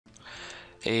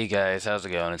Hey guys, how's it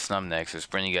going? It's NumbNexus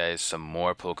bringing you guys some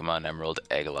more Pokemon Emerald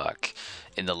Egglocke.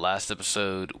 In the last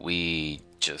episode, we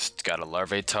just got a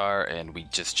Larvitar and we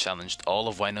just challenged all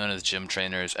of Winona's gym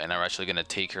trainers, and I'm actually going to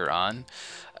take her on.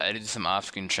 I did some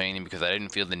off-screen training because I didn't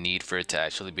feel the need for it to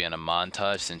actually be on a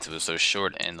montage since it was so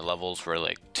short and the levels were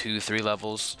like 2-3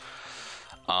 levels.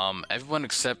 Everyone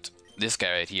except this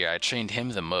guy right here, I trained him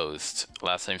the most.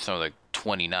 Last time he was like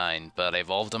 29, but I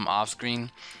evolved him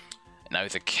off-screen. Now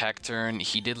he's a Cacturn.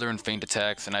 He did learn Feint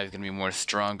Attacks, and now he's going to be more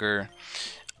stronger.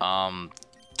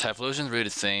 Typhlosion's really the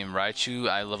same. Raichu,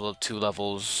 I leveled up 2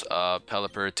 levels.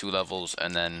 Pelipper, 2 levels.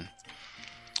 And then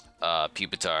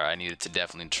Pupitar, I needed to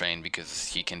definitely train because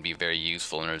he can be very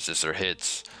useful and resist our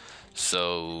hits.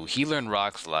 So he learned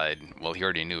Rock Slide. Well, he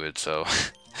already knew it, so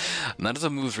none of the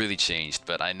moves really changed.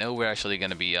 But I know we're actually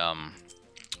going to be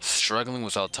struggling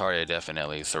with Altaria,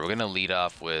 definitely. So we're going to lead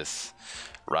off with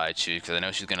Raichu, because I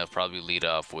know she's gonna probably lead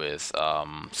off with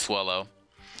Swellow,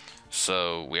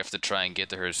 so we have to try and get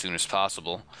to her as soon as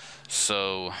possible.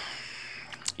 So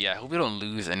yeah, I hope we don't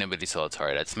lose anybody to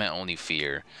Altaria. That's my only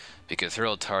fear, because her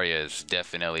Altaria is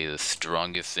definitely the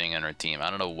strongest thing on her team. I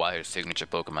don't know why her signature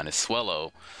Pokemon is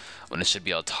Swellow when it should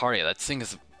be Altaria. That thing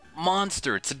is a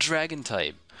monster. It's a dragon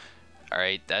type.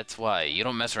 Alright, that's why you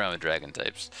don't mess around with dragon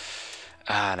types.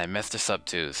 And I messed this up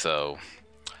too, so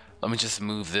let me just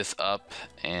move this up,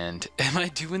 and am I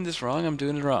doing this wrong? I'm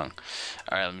doing it wrong.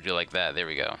 Alright, let me do it like that. There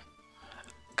we go.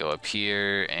 Go up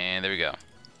here, and there we go.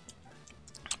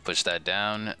 Push that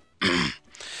down.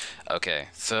 Okay,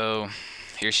 so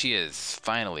here she is.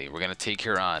 Finally, we're going to take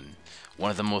her on. One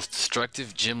of the most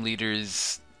destructive gym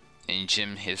leaders in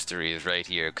gym history is right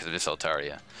here because of this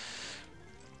Altaria.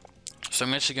 So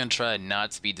I'm actually going to try and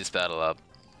not speed this battle up.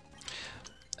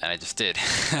 And I just did.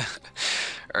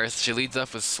 Earth, she leads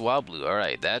off with Swablu.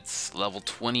 Alright, that's level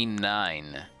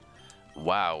 29.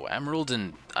 Wow, Emerald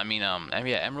and...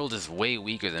 yeah, Emerald is way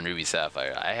weaker than Ruby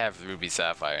Sapphire. I have Ruby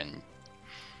Sapphire and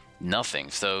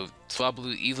nothing. So,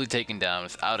 Swablu easily taken down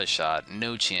without a shot.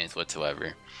 No chance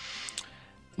whatsoever.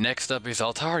 Next up is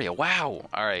Altaria. Wow!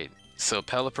 Alright, so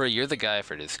Pelipper, you're the guy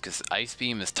for this, because Ice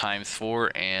Beam is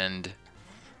 ×4 and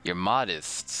you're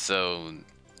modest. So,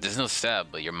 there's no stab,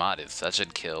 but you're modest. That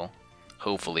should kill.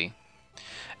 Hopefully.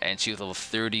 And she was level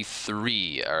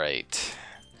 33. Alright.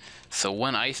 So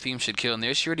one Ice Beam should kill. And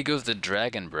there she already goes the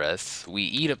Dragon Breath. We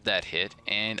eat up that hit.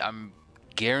 And I'm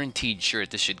guaranteed sure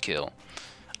this should kill.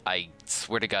 I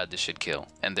swear to God this should kill.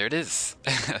 And there it is.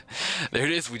 There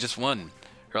it is. We just won.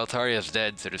 Her Altaria is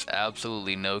dead. So there's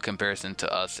absolutely no comparison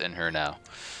to us and her now.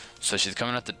 So she's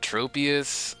coming out to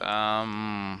Tropius.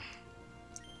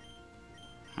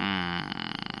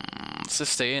 Let's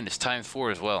just stay in. It's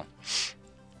 ×4 as well.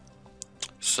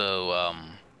 So,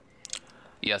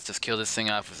 yes, just kill this thing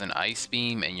off with an Ice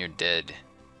Beam and you're dead.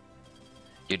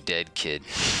 You're dead, kid.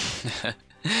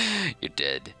 You're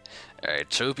dead.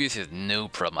 Alright, Tropius has no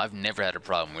problem. I've never had a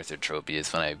problem with her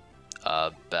Tropius when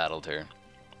I battled her.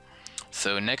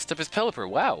 So next up is Pelipper.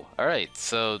 Wow. Alright,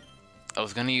 so I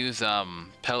was gonna use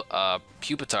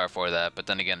Pupitar for that, but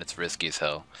then again it's risky as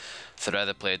hell. So I'd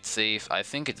rather play it safe. I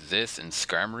think it's this in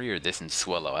Skarmory or this in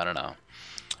Swellow. I don't know.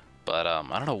 But I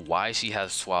don't know why she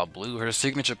has Swablu. Her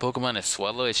signature Pokemon is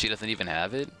Swellow and she doesn't even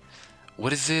have it.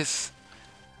 What is this?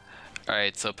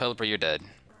 Alright, so Pelipper, you're dead.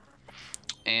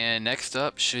 And next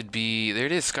up should be... there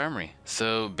it is, Skarmory.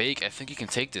 So, Bake, I think you can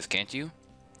take this, can't you?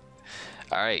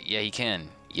 Alright, yeah, he can.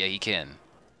 Yeah, he can.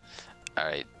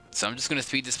 Alright, so I'm just going to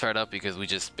speed this part up because we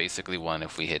just basically won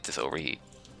if we hit this overheat.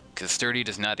 Because Sturdy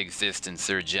does not exist in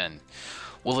 3rd Gen.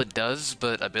 Well, it does,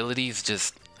 but abilities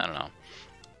just... I don't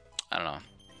know.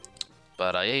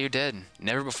 But yeah, you're dead.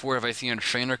 Never before have I seen a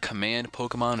trainer command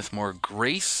Pokemon with more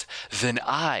grace than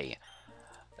I.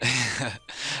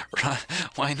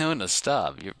 Winona,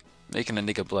 stop. You're making a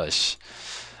nigga blush.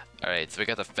 Alright, so we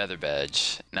got the Feather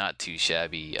Badge. Not too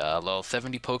shabby. Level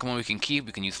 70 Pokemon we can keep.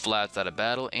 We can use Flats out of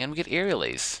battle. And we get Aerial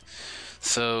Ace.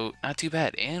 So, not too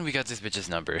bad. And we got this bitch's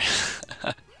number.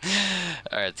 Alright,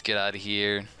 let's get out of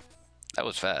here. That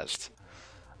was fast.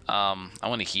 I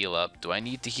want to heal up. Do I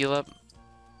need to heal up?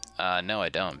 No, I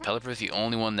don't. Pelipper is the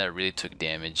only one that really took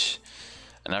damage.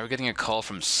 And now we're getting a call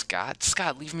from Scott.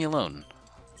 Scott, leave me alone.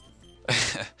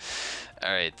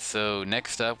 Alright, so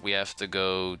next up we have to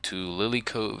go to Lily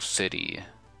Cove City.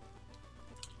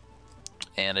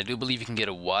 And I do believe you can get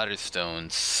a Water Stone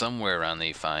somewhere around there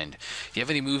you find. Do you have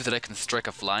any moves that I can strike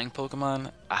a flying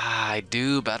Pokemon? Ah, I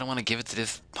do, but I don't want to give it to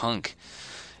this punk.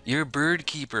 You're a bird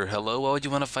keeper. Hello? Why would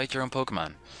you want to fight your own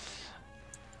Pokemon?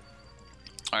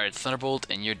 Alright, Thunderbolt,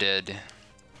 and you're dead.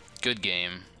 Good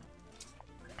game.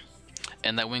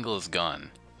 And that Wingull is gone.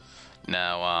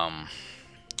 Now,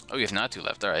 Oh, you have not two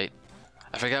left. All right.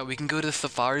 I forgot we can go to the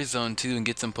Safari Zone too and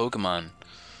get some Pokemon.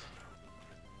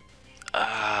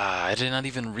 Ah, I did not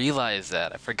even realize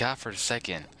that. I forgot for a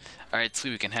second. Alright,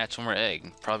 sweet, we can hatch one more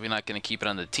egg. Probably not going to keep it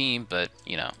on the team, but,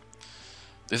 you know.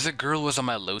 There's a girl who was on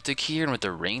my Lotic here, and with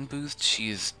the rain boost,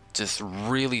 she's just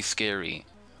really scary.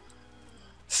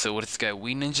 So what is this guy?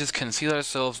 We ninjas conceal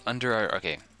ourselves under our...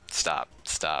 Okay, stop.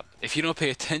 If you don't pay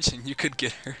attention, you could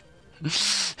get hurt.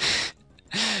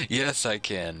 Yes, I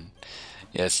can.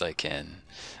 Yes, I can.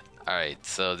 Alright,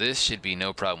 so this should be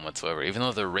no problem whatsoever. Even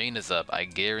though the rain is up, I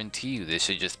guarantee you this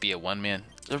should just be a one-man...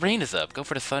 The rain is up, go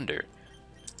for the thunder.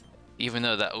 Even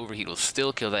though that overheat will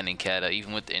still kill that Nincada,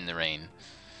 even within the rain.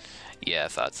 Yeah, I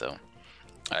thought so.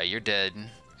 Alright, you're dead.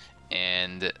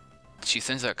 And she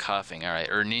sends out coughing, alright.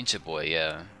 Or Ninja Boy,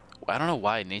 yeah. I don't know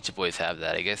why Ninja Boys have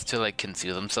that. I guess to, like,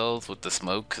 conceal themselves with the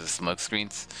smoke, because of smoke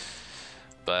screens.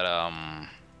 But, alright,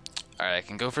 I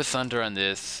can go for Thunder on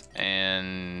this,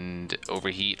 and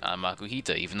overheat on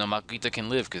Makuhita, even though Makuhita can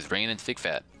live, because rain and stick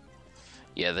fat.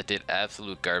 Yeah, that did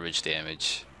absolute garbage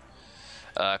damage.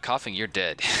 Coughing, you're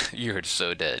dead. You're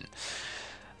so dead.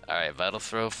 Alright, Vital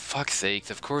Throw, fuck's sakes,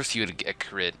 of course you would get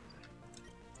crit.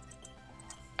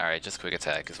 Alright, just quick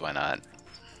attack, because why not?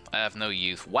 I have no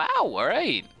use. Wow,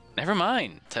 alright! Never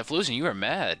mind. Typhlosion, you are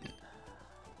mad.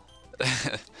 Look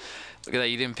at that,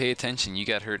 you didn't pay attention, you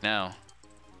got hurt now.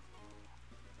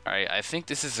 Alright, I think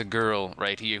this is a girl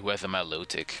right here who has a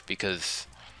Milotic, because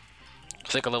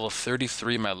it's like a level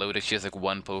 33 Milotic, she has like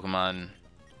one Pokemon.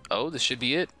 Oh, this should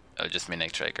be it. Oh, just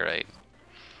Manectric, alright.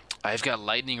 I've got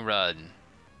Lightning Rod.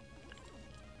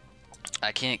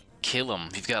 I can't kill him,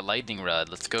 he's got Lightning Rod.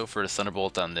 Let's go for a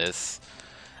Thunderbolt on this,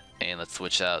 and let's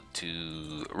switch out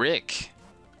to Rick.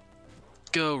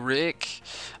 Go, Rick!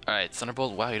 Alright,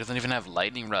 Thunderbolt, wow, he doesn't even have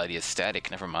Lightning Rod, he has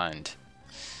Static, never mind.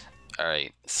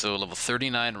 Alright, so level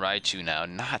 39 Raichu now,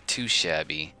 not too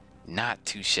shabby. Not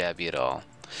too shabby at all.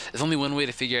 There's only one way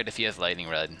to figure out if he has Lightning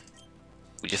Rod.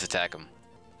 We just attack him.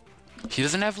 He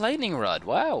doesn't have Lightning Rod,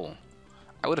 wow!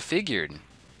 I would have figured.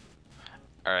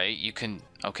 Alright, you can...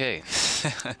 Okay.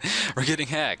 We're getting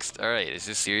hacked. Alright, is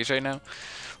this serious right now?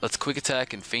 Let's quick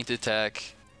attack and feint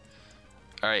attack.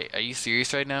 Alright, are you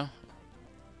serious right now?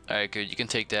 Alright, good, you can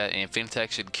take that, and feint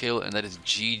attack should kill, and that is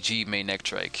GG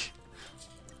Manectric.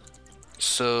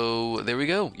 So, there we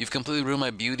go. You've completely ruined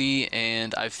my beauty,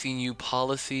 and I've seen your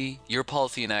policy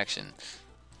in action.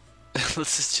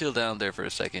 Let's just chill down there for a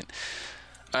second.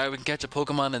 Alright, we can catch a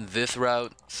Pokemon in this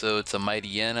route, so it's a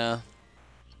Mightyena.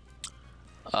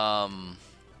 I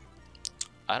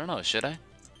don't know, should I?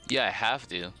 Yeah, I have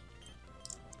to.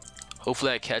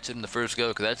 Hopefully I catch it in the first go,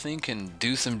 because that thing can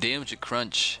do some damage at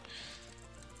Crunch.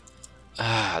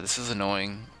 Ah, this is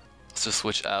annoying. Let's just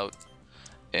switch out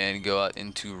and go out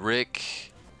into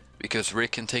Rick, because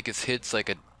Rick can take his hits like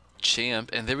a champ,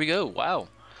 and there we go, wow.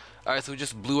 Alright, so we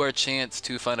just blew our chance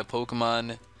to find a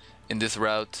Pokemon in this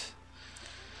route.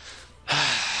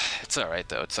 It's alright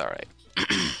though, it's alright.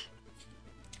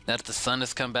 Now that the sun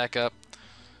has come back up,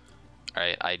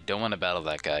 alright, I don't want to battle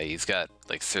that guy. He's got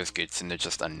like Surskits and they're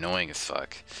just annoying as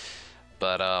fuck.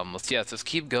 But let's just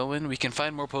keep going. We can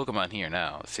find more Pokemon here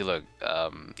now. See, look,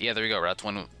 yeah, there we go, Route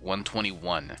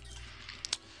 121.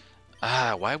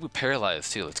 Ah, why are we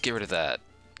paralyzed too? Let's get rid of that.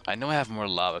 I know I have more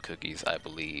lava cookies, I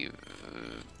believe.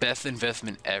 Best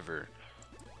investment ever.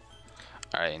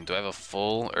 Alright, and do I have a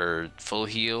full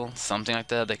heal? Something like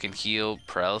that can heal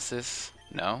paralysis?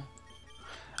 No?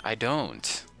 I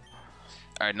don't.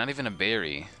 Alright, not even a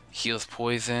berry. Heals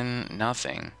poison?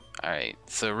 Nothing. Alright,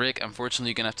 so Rick,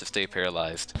 unfortunately you're gonna have to stay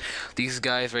paralyzed. These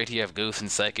guys right here have Ghost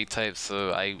and Psychic types,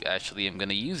 so I actually am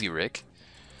gonna use you, Rick.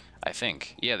 I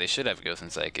think. Yeah, they should have Ghost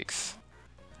and Psychics.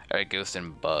 Alright, Ghost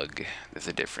and Bug. There's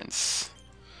a difference.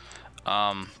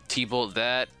 T-Bolt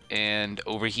that, and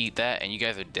Overheat that, and you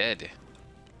guys are dead.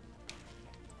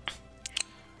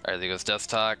 Alright, there goes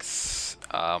Dustox.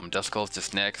 Duskull's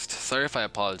just next. Sorry if I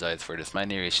apologize for this. My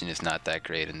narration is not that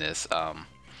great in this.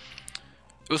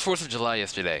 It was 4th of July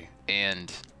yesterday,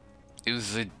 and it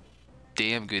was a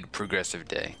damn good progressive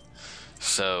day.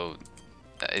 So,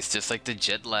 it's just like the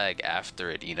jet lag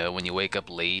after it, you know, when you wake up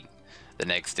late the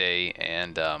next day,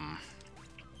 and,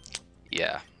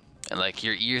 yeah. And, like,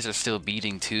 your ears are still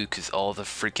beating, too, because all the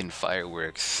freaking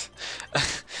fireworks.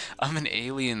 I'm an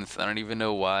alien, so I don't even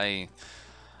know why.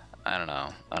 I don't know.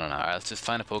 Alright, let's just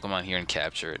find a Pokemon here and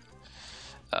capture it.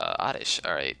 Oddish,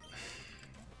 alright.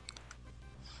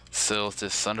 So, let's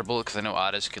just Thunderbolt, because I know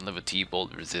Oddish can live with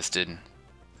T-Bolt resisted.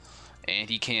 And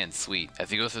he can, sweet. As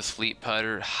he goes with Fleet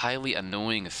Powder, highly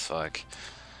annoying as fuck.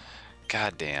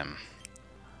 God damn.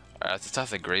 Alright, let's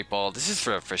toss a Great Ball. This is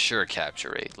for sure a capture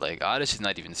rate. Like, Oddish is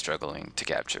not even struggling to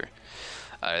capture.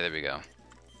 Alright, there we go.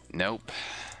 Nope.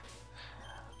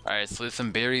 Alright, so there's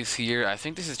some berries here. I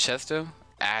think this is Chesto.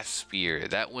 Aspire.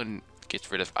 That one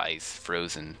gets rid of ice.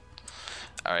 Frozen.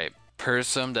 Alright,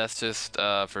 Persum. That's just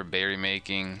for berry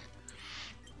making.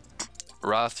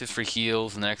 Rost is for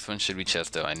heals. The next one should be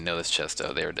Chesto. I know it's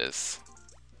Chesto. There it is.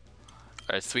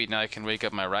 Alright, sweet. Now I can wake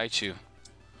up my Raichu.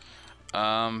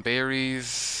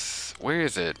 Berries. Where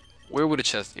is it? Where would a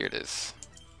chest? Here it is.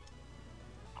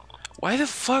 Why the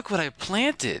fuck would I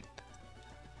plant it?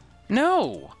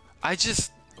 No! I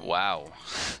just... Wow.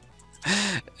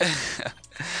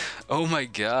 Oh my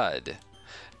god.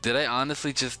 Did I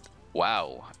honestly just...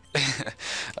 Wow.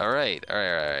 Alright.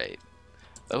 That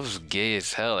was gay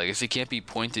as hell. I guess it can't be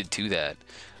pointed to that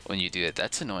when you do it.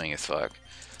 That's annoying as fuck.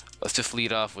 Let's just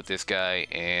lead off with this guy,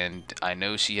 and I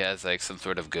know she has like some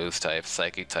sort of ghost type,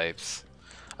 psychic types.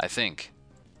 I think.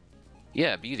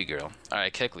 Yeah, beauty girl.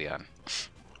 Alright, Kecleon.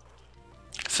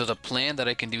 So the plan that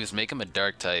I can do is make him a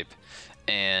dark type,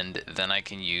 and then I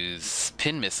can use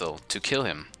Pin Missile to kill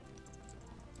him.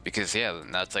 Because yeah,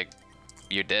 that's like,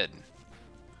 you're dead.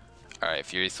 Alright,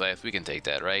 Fury Slice, we can take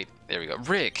that, right? There we go.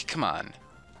 Rick, come on.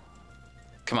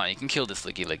 Come on, you can kill this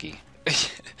Licky Licky.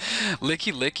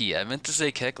 Licky Licky, I meant to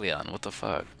say Kecleon, what the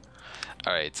fuck?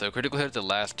 Alright, so critical hit at the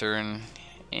last turn.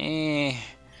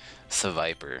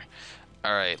 Viper.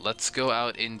 Alright, let's go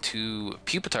out into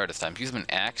Pupitar this time. Use him in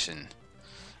action.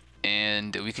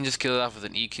 And we can just kill it off with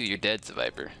an EQ. You're dead,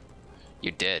 Viper.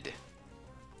 You're dead.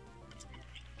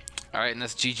 Alright, and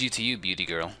that's GG to you, beauty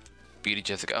girl. Beauty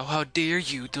Jessica. Oh, how dare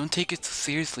you? Don't take it so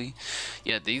seriously.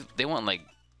 Yeah, they want, like,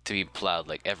 to be plowed,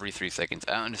 like, every 3 seconds.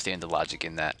 I don't understand the logic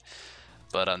in that.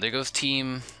 But, there goes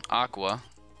Team Aqua.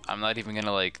 I'm not even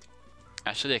gonna, like...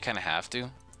 Actually, I kind of have to.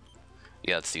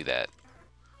 Yeah, let's do that.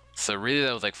 So, really,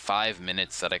 that was, like, 5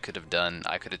 minutes that I could have done.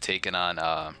 I could have taken on,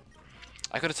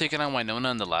 I could have taken on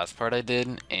Winona in the last part I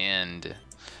did, and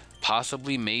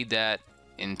possibly made that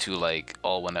into, like,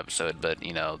 all one episode, but,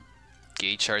 you know,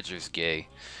 gay charger's gay.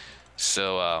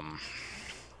 So,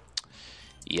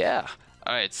 yeah.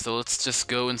 Alright, so let's just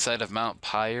go inside of Mount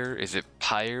Pyre. Is it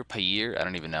Pyre? Pyre? I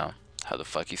don't even know how the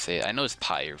fuck you say it. I know it's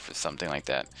Pyre for something like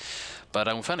that.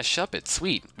 But we found a Shuppet.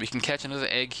 Sweet. We can catch another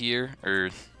egg here, or,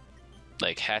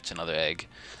 like, hatch another egg.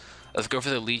 Let's go for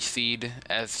the Leech Seed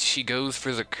as she goes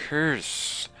for the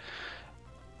Curse.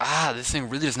 Ah, this thing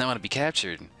really does not want to be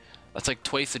captured. That's like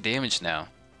twice the damage now.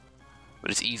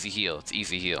 But it's easy heal. It's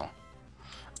easy heal.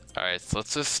 Alright, so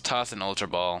let's just toss an Ultra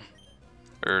Ball.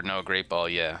 Or no, a Great Ball,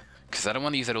 yeah. Because I don't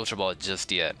want to use that Ultra Ball just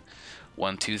yet.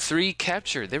 1, 2, 3,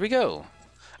 capture. There we go.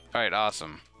 Alright,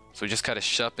 awesome. So we just got a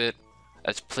Shuppet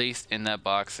that's placed in that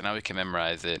box, and now we can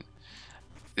memorize it.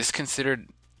 It's considered...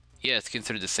 Yeah, it's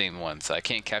considered the same one, so I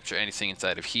can't capture anything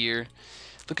inside of here.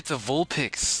 Look, it's a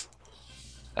Vulpix.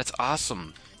 That's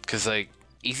awesome. Because, like,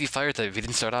 easy fire type if you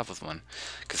didn't start off with one.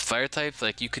 Because fire types,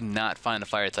 like, you could not find a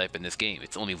fire type in this game.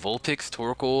 It's only Vulpix,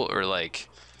 Torkoal, or, like,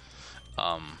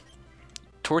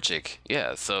 Torchic.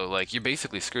 Yeah, so, like, you're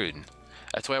basically screwed.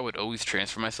 That's why I would always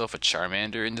transfer myself a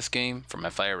Charmander in this game for my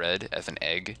Fire Red as an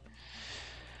egg.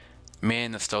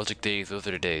 Man, nostalgic days, those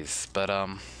are the days. But,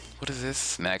 what is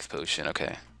this? Max Potion,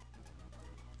 okay.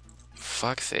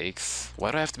 Fuck sakes. Why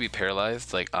do I have to be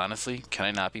paralyzed? Like, honestly, can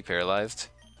I not be paralyzed?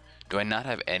 Do I not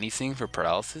have anything for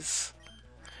paralysis?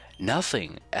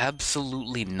 Nothing.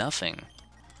 Absolutely nothing.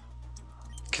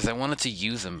 Because I wanted to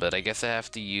use them, but I guess I have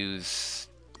to use...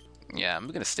 Yeah, I'm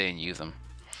gonna stay and use them.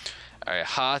 Alright,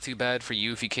 ha, too bad for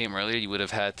you. If you came earlier, you would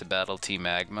have had to battle Team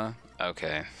Magma.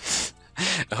 Okay.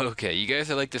 Okay, you guys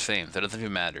are like the same, so it doesn't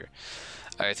even matter.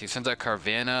 Alright, so he sends out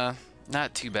Carvanha.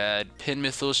 Not too bad. Pin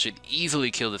Missile should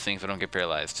easily kill the thing if I don't get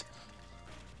paralyzed.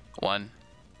 1,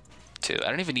 2. I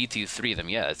don't even need to use 3 of them.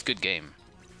 Yeah, it's a good game.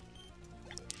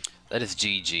 That is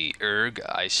GG. Erg,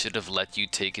 I should have let you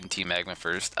take in Team Magma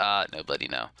first. Ah, no bloody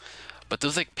no. But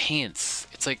those, like, pants.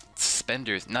 It's like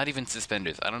suspenders. Not even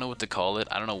suspenders. I don't know what to call it.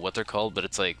 I don't know what they're called, but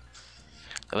it's like...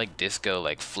 They're like disco,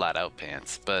 like, flat-out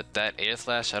pants. But that Air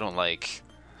Slash, I don't like.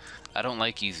 I don't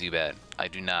like you, Zubat. I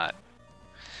do not.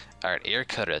 Alright, Air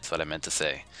Cutter, that's what I meant to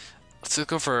say. Let's just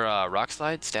go for Rock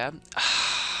Slide, Stab.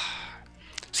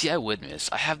 See, I would miss.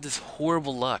 I have this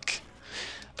horrible luck.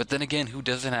 But then again, who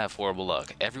doesn't have horrible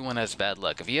luck? Everyone has bad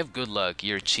luck. If you have good luck,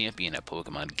 you're a champion at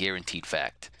Pokemon. Guaranteed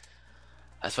fact.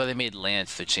 That's why they made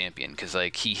Lance the champion. Because,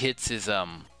 like, he hits his,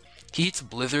 he hits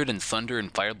Blizzard and Thunder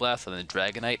and Fire Blast on the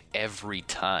Dragonite every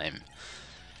time.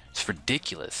 It's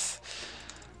ridiculous.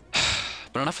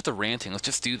 But enough with the ranting. Let's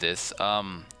just do this.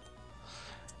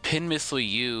 Pin Missile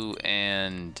you,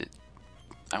 and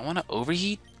I want to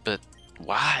overheat, but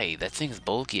Why? That thing is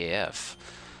bulky AF.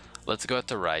 Let's go out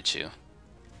to Raichu.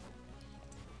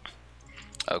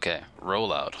 Okay,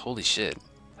 rollout. Holy shit.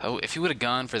 Oh, if you would have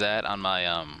gone for that on my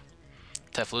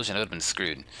Typhlosion, I would have been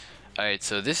screwed. Alright,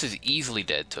 so this is easily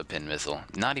dead to a pin missile.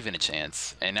 Not even a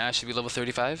chance. And now I should be level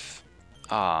 35?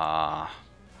 Ah,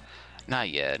 not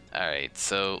yet. Alright,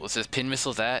 so let's just pin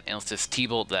missile that, and let's just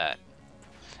T-bolt that.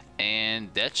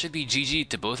 And that should be GG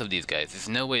to both of these guys. There's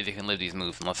no way they can live these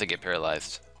moves unless they get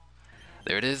paralyzed.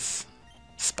 There it is.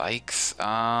 Spikes.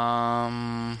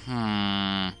 I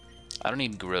don't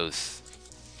need growth.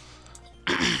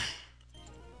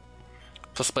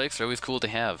 Plus spikes are always cool to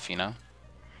have, you know?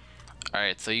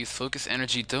 Alright, so use focus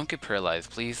energy. Don't get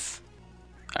paralyzed, please.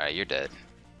 Alright, you're dead.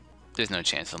 There's no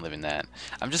chance of living that.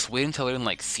 I'm just waiting to learn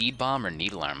like Seed Bomb or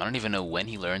Needle Arm. I don't even know when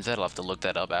he learns that. I'll have to look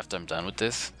that up after I'm done with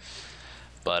this.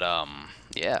 But,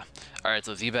 yeah. Alright,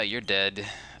 so Zubat, you're dead.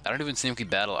 I don't even think we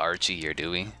battle Archie here,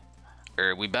 do we?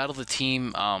 Or we battle the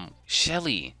team,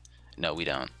 Shelly. No, we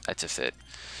don't. That's just it.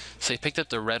 So he picked up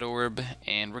the red orb,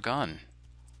 and we're gone.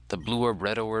 The blue orb,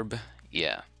 red orb.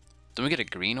 Yeah. Don't we get a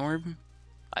green orb?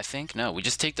 I think? No, we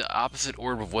just take the opposite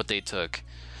orb of what they took.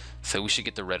 So we should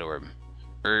get the red orb.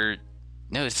 Or,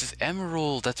 no, it's just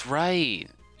emerald. That's right.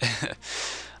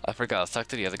 I forgot. Let's talk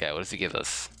to the other guy. What does he give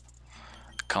us?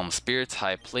 Calm spirits,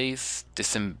 high place,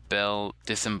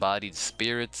 disembodied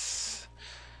spirits.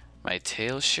 My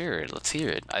tail? Sure, let's hear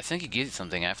it. I think it gives you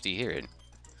something after you hear it.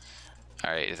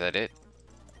 Alright, is that it?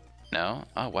 No?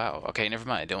 Oh, wow. Okay, never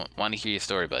mind. I don't want to hear your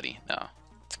story, buddy. No.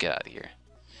 Let's get out of here.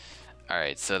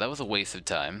 Alright, so that was a waste of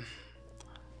time.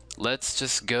 Let's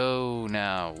just go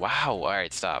now. Wow,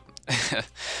 alright, stop.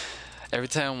 Every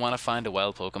time I want to find a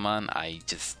wild Pokemon, I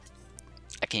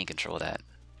can't control that.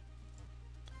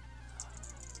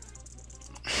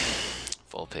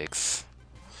 Full picks.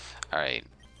 Alright.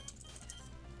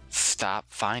 Stop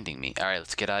finding me. Alright,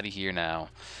 let's get out of here now.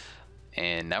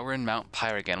 And now we're in Mount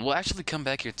Pyre again. We'll actually come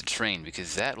back here to train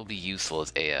because that will be useful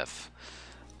as AF.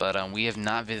 But we have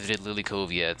not visited Lily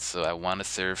Cove yet, so I want to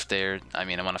surf there. I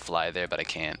mean, I want to fly there, but I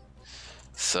can't.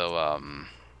 So,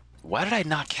 why did I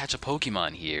not catch a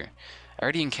Pokemon here? I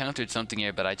already encountered something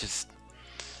here, but I just...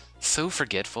 so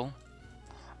forgetful.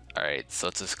 Alright, so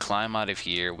let's just climb out of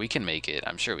here. We can make it.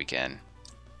 I'm sure we can.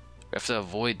 We have to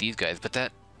avoid these guys, but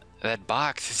that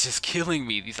box is just killing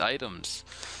me, these items.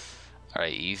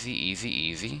 Alright, easy, easy,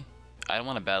 easy. I don't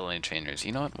want to battle any trainers.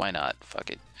 You know what? Why not?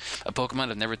 Fuck it. A Pokemon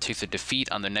that never takes a defeat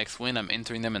on their next win, I'm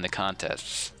entering them in the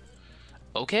contests.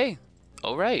 Okay.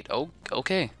 Alright. Oh,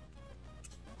 okay.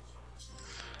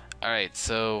 Alright,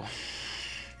 so...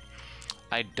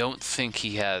 I don't think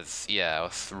he has... Yeah, I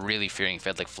was really fearing if he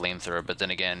had like Flamethrower, but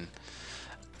then again...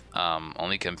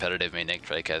 only competitive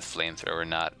Magnetrike has Flamethrower,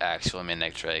 not actual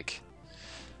Magnetrike.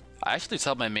 I actually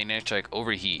saw my Magnetrike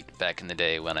overheat back in the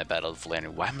day when I battled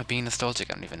Flannery. Why am I being nostalgic?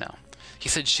 I don't even know. He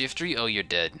said Shiftry? Oh, you're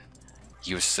dead.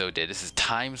 You're so dead. This is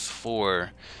 ×4.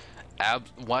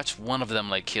 Watch one of them,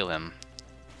 like, kill him.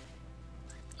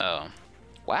 Oh.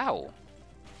 Wow.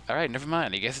 Alright, never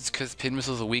mind. I guess it's because Pin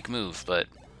Missile's a weak move, but...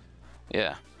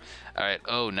 yeah. Alright,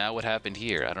 oh, now what happened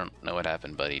here? I don't know what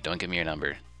happened, buddy. Don't give me your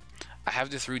number. I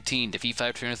have this routine. Defeat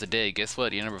 5 trainers a day. Guess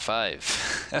what? You're number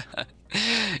 5.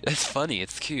 That's funny.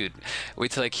 It's cute.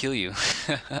 Wait till I kill you.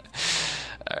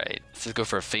 Alright, let's just go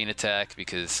for a feint attack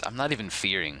because I'm not even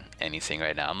fearing anything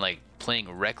right now. I'm like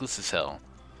playing reckless as hell.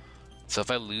 So if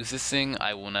I lose this thing,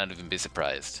 I will not even be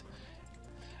surprised.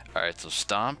 Alright, so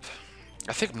Stomp.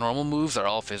 I think normal moves are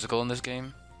all physical in this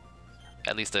game.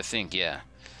 At least I think, yeah.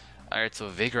 Alright, so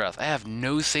Vigoroth. I have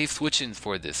no safe switch-ins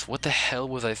for this. What the hell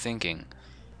was I thinking?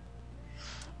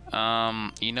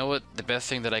 You know what? The best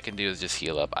thing that I can do is just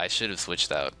heal up. I should have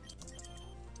switched out.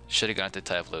 Should have gone to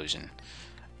Typhlosion.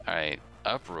 Alright,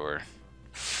 Uproar.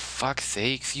 Fuck's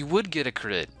sakes, you would get a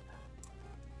crit.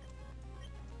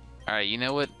 Alright, you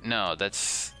know what? No,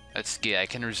 that's yeah, I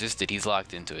can resist it. He's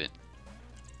locked into it.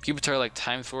 Pupitar like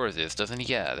 ×4 this, doesn't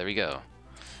he? Yeah, there we go.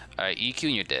 Alright, EQ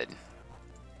and you're dead.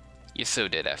 You're so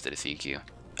dead after this EQ,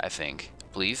 I think.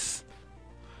 Please?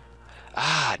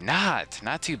 Ah,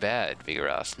 not too bad,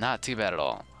 Vigoroth. Not too bad at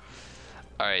all.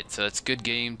 Alright, so it's good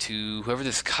game to whoever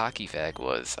this cocky fag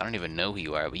was. I don't even know who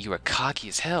you are, but you are cocky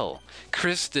as hell.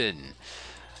 Kristen!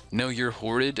 No, you're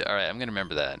horrid? Alright, I'm gonna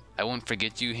remember that. I won't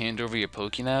forget you. Hand over your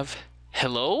Pokénav.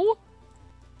 Hello?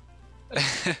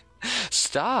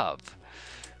 Stop!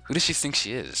 Who does she think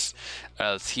she is?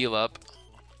 Let's heal up.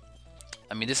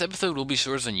 I mean, this episode will be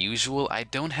shorter than usual. I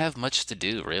don't have much to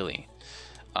do, really.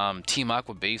 Team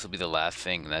Aqua base will be the last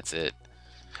thing, and that's it.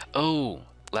 Oh,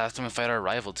 last time we fight our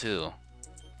rival, too.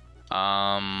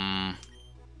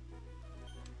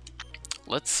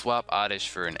 Let's swap Oddish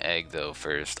for an egg, though,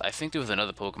 first. I think there was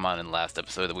another Pokemon in the last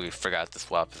episode that we forgot to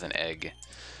swap as an egg,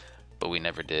 but we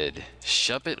never did.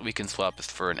 Shuppet, we can swap as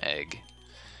for an egg.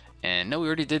 And no, we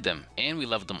already did them. And we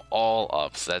leveled them all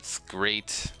up, so that's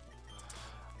great.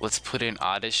 Let's put in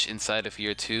Oddish inside of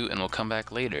here, too, and we'll come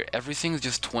back later. Everything's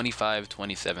just 25,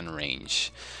 27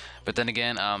 range. But then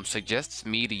again, suggests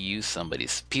me to use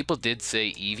somebody's. People did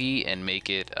say Eevee and make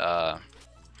it,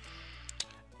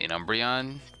 in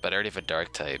Umbreon, but I already have a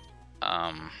Dark type.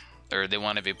 Or they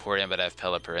wanted Vaporeon, but I have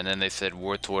Pelipper. And then they said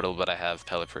Wartortle, but I have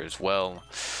Pelipper as well.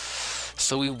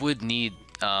 So we would need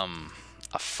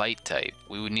a fight type.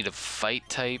 We would need a fight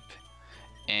type,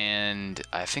 and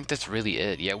I think that's really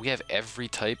it. Yeah, we have every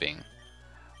typing.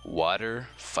 Water,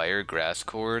 fire, grass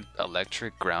cord,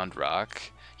 electric, ground, rock.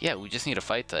 Yeah, we just need a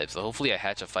fight type. So hopefully I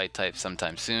hatch a fight type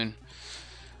sometime soon.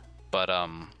 But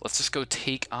let's just go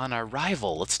take on our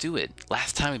rival. Let's do it.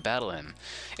 Last time we battle him.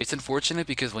 It's unfortunate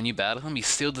because when you battle him, he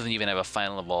still doesn't even have a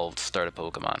final evolved starter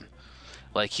Pokemon.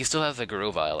 Like, he still has a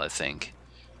Grovyle, I think.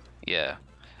 Yeah.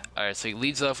 Alright, so he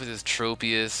leads off with his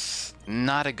Tropius.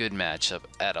 Not a good matchup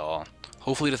at all.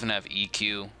 Hopefully he doesn't have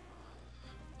EQ.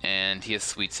 And he has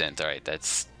Sweet Scent. Alright,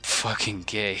 that's fucking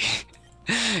gay.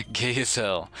 Gay as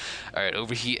hell. Alright,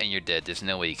 Overheat and you're dead. There's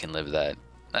no way you can live that.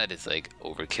 That is like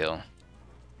overkill.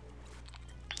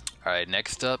 Alright,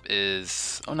 next up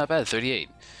is... oh, not bad, 38.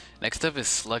 Next up is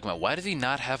Slugma. Why does he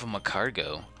not have a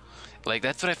Macargo? Like,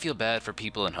 that's what I feel bad for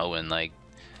people in Hoenn. Like,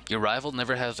 your rival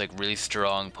never has, like, really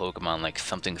strong Pokemon, like,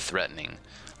 something threatening.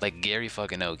 Like, Gary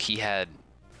fucking Oak, he had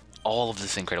all of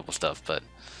this incredible stuff, but...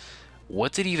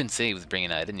 what did he even say he was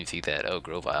bringing out? I didn't even see that. Oh,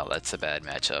 Grovyle, that's a bad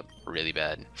matchup. Really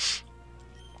bad.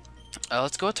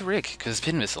 Let's go out to Rick, because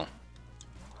Pin Missile.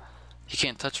 He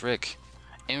can't touch Rick.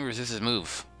 And we resist his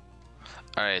move.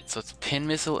 Alright, so it's Pin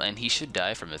Missile, and he should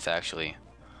die from this, actually.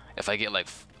 If I get, like,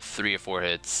 3 or 4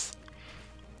 hits.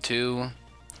 2,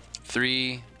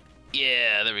 3...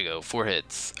 yeah, there we go. 4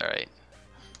 hits. Alright.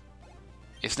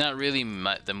 It's not really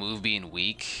the move being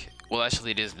weak. Well,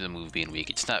 actually, it is the move being weak.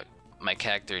 It's not my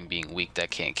character being weak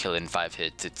that can't kill it in 5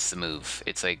 hits. It's the move.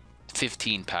 It's, like,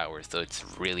 15 power, so it's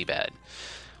really bad.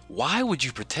 Why would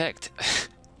you protect?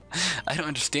 I don't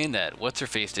understand that.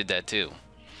 What's-her-face did that, too.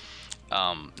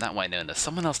 Not Winona.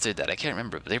 Someone else did that. I can't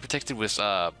remember. But they protected with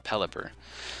Pelipper.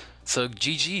 So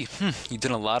GG. You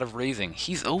did a lot of raising.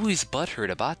 He's always butthurt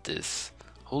about this.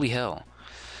 Holy hell.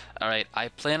 Alright, I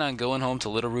plan on going home to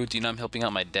Little Root. You know, I'm helping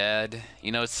out my dad.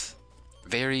 You know, it's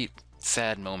very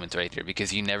sad moment right there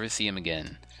because you never see him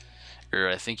again. Or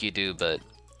I think you do, but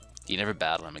you never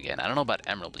battle him again. I don't know about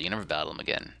Emerald, but you never battle him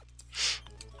again.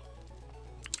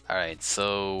 Alright,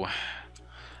 so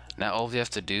now all we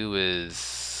have to do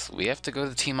is... we have to go to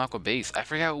the Team Aqua base. I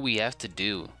forgot what we have to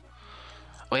do.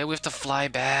 Oh yeah, we have to fly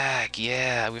back.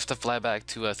 Yeah, we have to fly back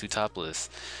to Sootopolis.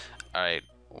 Alright,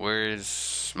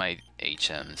 where's my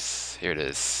HMs? Here it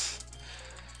is.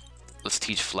 Let's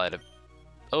teach Fly to...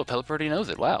 oh, Pelipper already knows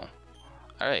it. Wow.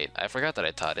 Alright, I forgot that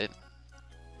I taught it.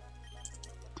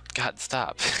 God,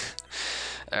 stop.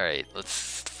 Alright,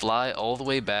 let's fly all the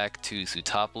way back to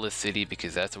Sootopolis City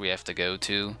because that's where we have to go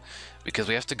to. Because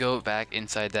we have to go back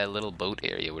inside that little boat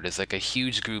area where there's like a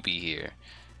huge groupie here.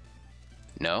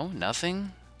 No?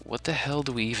 Nothing? What the hell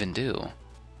do we even do?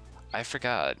 I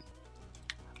forgot.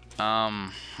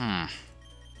 Alright,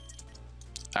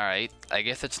 I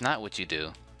guess that's not what you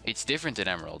do. It's different in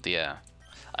Emerald, yeah.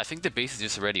 I think the base is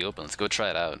just already open. Let's go try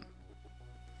it out.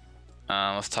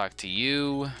 Let's talk to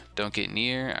you. Don't get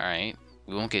near. Alright,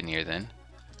 we won't get near then.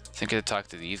 Think I talk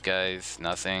to these guys.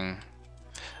 Nothing.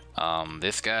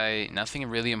 This guy, nothing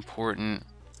really important.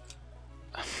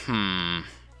 Do you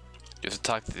have to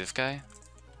talk to this guy?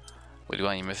 What do you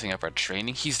want? You messing up our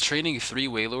training? He's training 3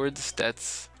 Wailords?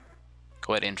 That's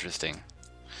quite interesting.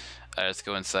 Alright, let's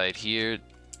go inside here.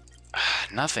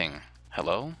 Nothing.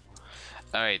 Hello?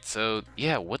 Alright, so,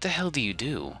 yeah, what the hell do you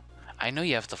do? I know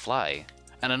you have to fly.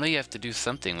 And I know you have to do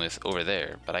something with over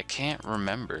there, but I can't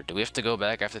remember. Do we have to go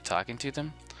back after talking to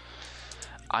them?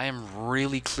 I am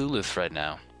really clueless right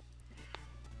now.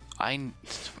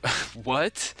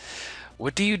 What?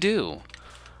 What do you do?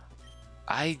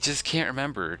 I just can't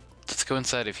remember. Let's go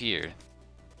inside of here.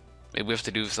 Maybe we have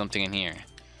to do something in here.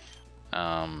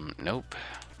 Nope.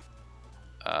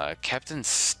 Captain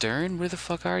Stern? Where the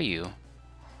fuck are you?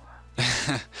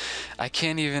 I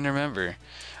can't even remember.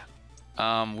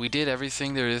 We did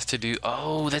everything there is to do.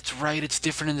 Oh, that's right. It's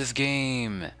different in this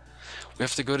game. We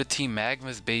have to go to Team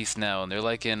Magma's base now, and they're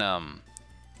like in,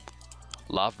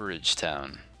 Lava Ridge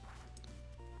Town.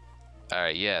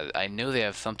 Alright, yeah, I know they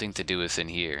have something to do with in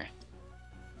here.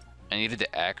 I needed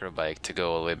the acro bike to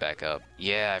go all the way back up.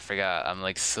 Yeah, I forgot. I'm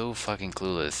like so fucking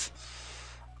clueless.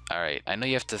 Alright, I know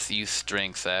you have to use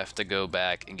strengths, so I have to go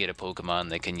back and get a Pokemon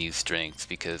that can use strengths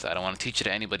because I don't want to teach it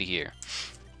to anybody here.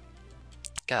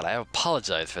 God, I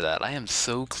apologize for that. I am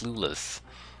so clueless.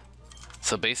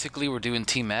 So basically, we're doing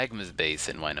Team Magma's base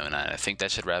in Winona, and I think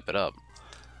that should wrap it up.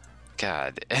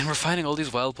 God, and we're finding all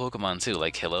these wild Pokemon too,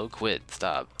 like hello, quit,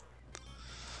 stop.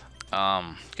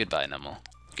 Goodbye, Nummel.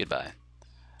 Goodbye.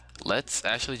 Let's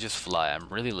actually just fly. I'm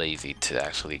really lazy to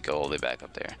actually go all the way back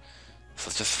up there. So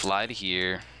let's just fly to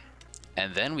here.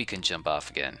 And then we can jump off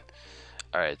again.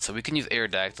 Alright, so we can use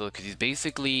Aerodactyl because he's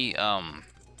basically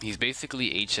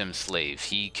HM slave.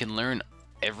 He can learn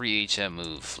every HM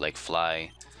move, like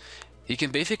fly. He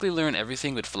can basically learn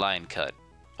everything but fly and cut.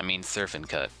 I mean surf and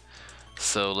cut.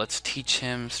 So let's teach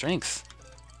him strengths.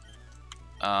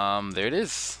 There it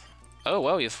is. Oh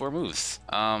wow, he has 4 moves.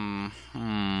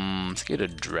 Let's get a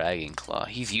Dragon Claw.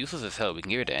 He's useless as hell, we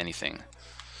can give it to anything.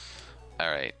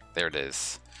 Alright, there it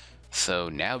is. So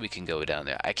now we can go down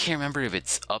there. I can't remember if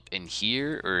it's up in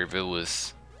here or if it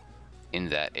was in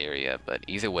that area, but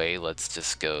either way, let's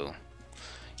just go.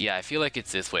 Yeah, I feel like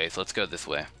it's this way, so let's go this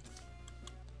way.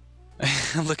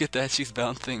 Look at that, she's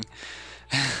bouncing.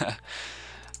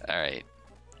 Alright.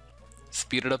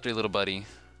 Speed it up there, little buddy.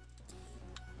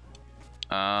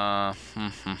 I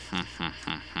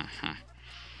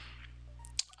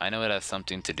know it has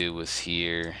something to do with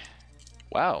here.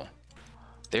 Wow.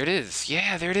 There it is.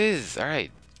 Yeah, there it is.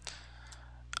 Alright.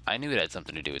 I knew it had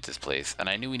something to do with this place. And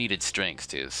I knew we needed strengths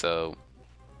too. So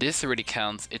this already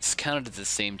counts. It's counted as the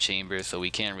same chamber, so we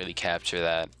can't really capture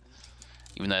that.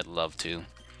 Even though I'd love to.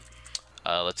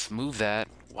 Let's move that.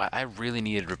 Wow, I really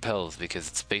needed repels because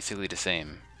it's basically the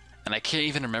same. And I can't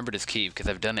even remember this cave because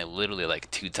I've done it literally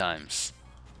like 2 times.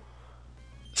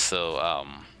 So,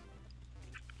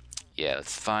 yeah,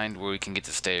 let's find where we can get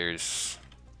the stairs.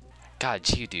 God,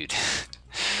 Geodude.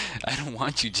 I don't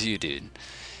want you, Geodude.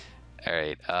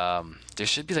 Alright, there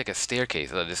should be like a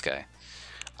staircase. Oh, this guy.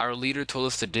 Our leader told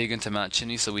us to dig into Mount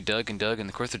Chimney, so we dug and dug, and in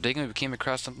the course of digging we came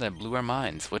across something that blew our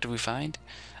minds. What did we find?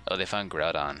 Oh, they found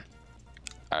Groudon.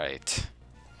 Alright.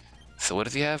 So what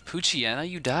does he have? Poochyena?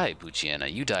 You die,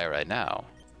 Poochyena. You die right now.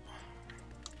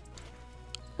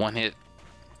 1 hit,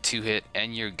 2 hit,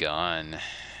 and you're gone.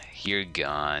 You're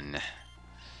gone.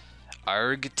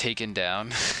 Arg taken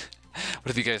down. What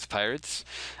if you guys pirates?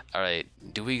 Alright,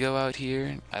 do we go out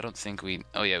here? I don't think we...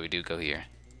 Oh yeah, we do go here.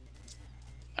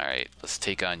 Alright, let's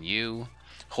take on you.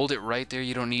 Hold it right there.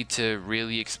 You don't need to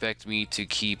really expect me to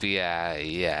keep... Yeah,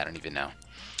 I don't even know.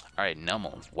 Alright,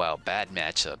 Nummel. Wow, bad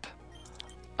matchup.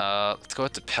 Let's go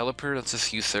out to Pelipper. Let's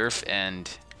just use Surf, and...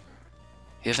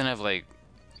 He doesn't have, like...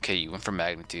 Okay, you went for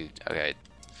Magnitude. Okay.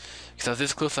 Because I was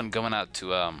this close on going out to,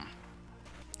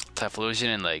 Typhlosion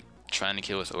and, like, trying to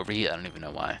kill us Overheat. I don't even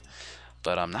know why.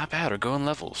 But, not bad. We're going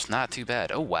levels. Not too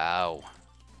bad. Oh, wow.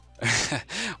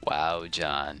 Wow,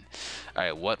 John.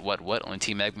 Alright, what? Only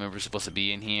Team Magma members supposed to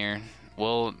be in here?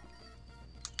 Well,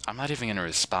 I'm not even gonna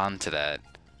respond to that.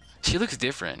 She looks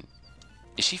different.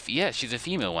 Is she? Yeah, she's a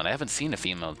female one. I haven't seen a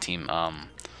female team,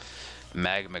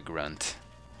 Magma Grunt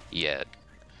yet.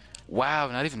 Wow,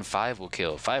 not even 5 will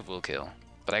kill. 5 will kill.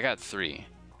 But I got 3.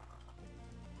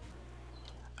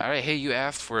 Alright, hey, you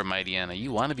asked for it, Mighty Anna.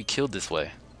 You want to be killed this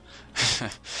way.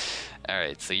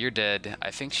 Alright, so you're dead.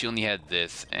 I think she only had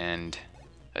this, and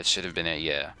that should have been it,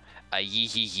 yeah. Yee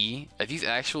hee hee. Are these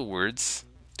actual words?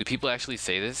 Do people actually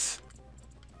say this?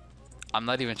 I'm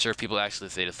not even sure if people actually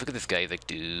say this. Look at this guy, he's like,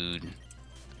 dude.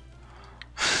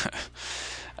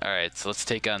 Alright, so let's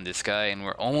take on this guy, and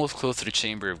we're almost close to the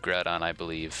Chamber of Groudon, I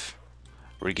believe.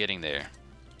 We're getting there.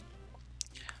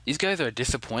 These guys are a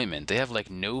disappointment. They have, like,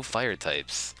 no fire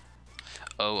types.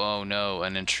 Oh no,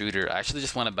 an intruder. I actually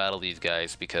just want to battle these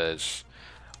guys because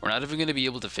we're not even going to be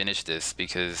able to finish this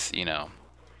because, you know,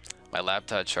 my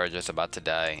laptop charger is about to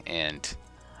die, and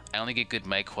I only get good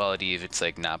mic quality if it's,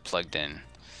 like, not plugged in.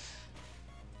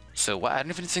 So, wow, I don't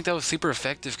even think that was super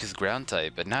effective because ground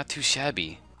type, but not too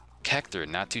shabby. Cactur,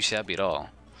 not too shabby at all.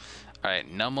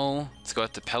 Alright, Nummel, let's go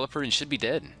out to Pelipper and should be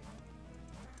dead.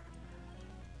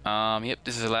 Yep,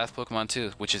 this is the last Pokemon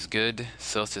too, which is good.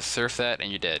 So let's just surf that and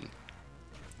you're dead.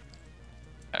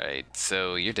 Alright,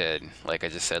 so you're dead, like I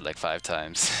just said like 5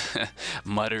 times.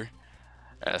 Mutter.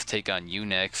 Alright, let's take on you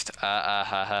next. Ha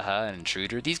ha ha, an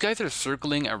intruder. These guys are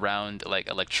circling around like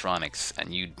electronics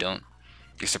and you don't...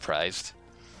 You're surprised?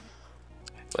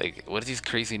 Like, what are these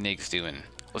crazy niggas doing?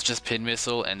 Let's just Pin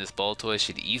Missile, and this Ball Toy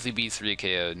should easily be 3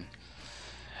 KO'd.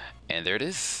 And there it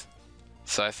is.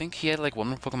 So I think he had like one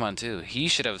more Pokemon too. He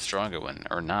should have a stronger one,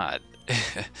 or not.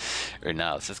 Or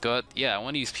no, let's just go out. Yeah, I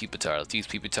want to use Pupitar. Let's use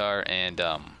Pupitar, and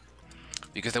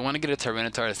because I want to get a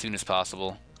Tyranitar as soon as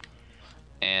possible.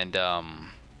 And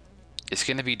it's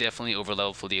gonna be definitely over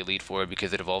leveled for the Elite Four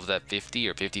because it evolves at 50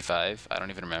 or 55. I don't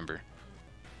even remember.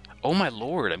 Oh my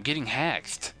lord, I'm getting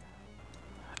hacked.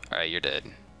 Alright, you're dead.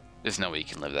 There's no way you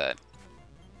can live that.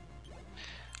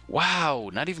 Wow,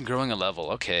 not even growing a level.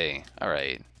 Okay,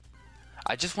 alright.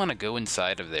 I just want to go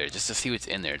inside of there just to see what's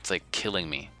in there. It's like killing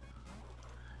me.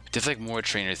 If there's like more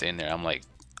trainers in there, I'm like,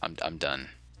 I'm done.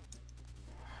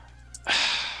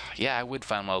 Yeah, I would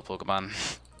find wild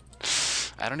Pokemon.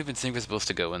 I don't even think we're supposed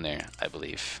to go in there, I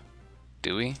believe.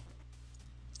 Do we?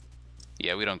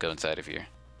 Yeah, we don't go inside of here.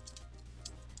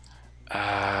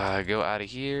 Go out of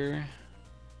here.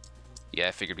 Yeah,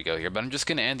 I figured we go here, but I'm just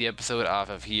gonna end the episode off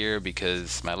of here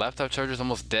because my laptop charger is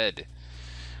almost dead.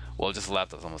 Well, just the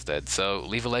laptop's almost dead. So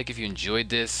leave a like if you enjoyed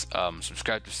this.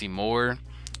 Subscribe to see more.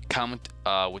 Comment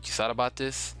what you thought about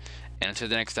this. And until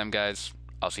the next time, guys,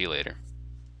 I'll see you later.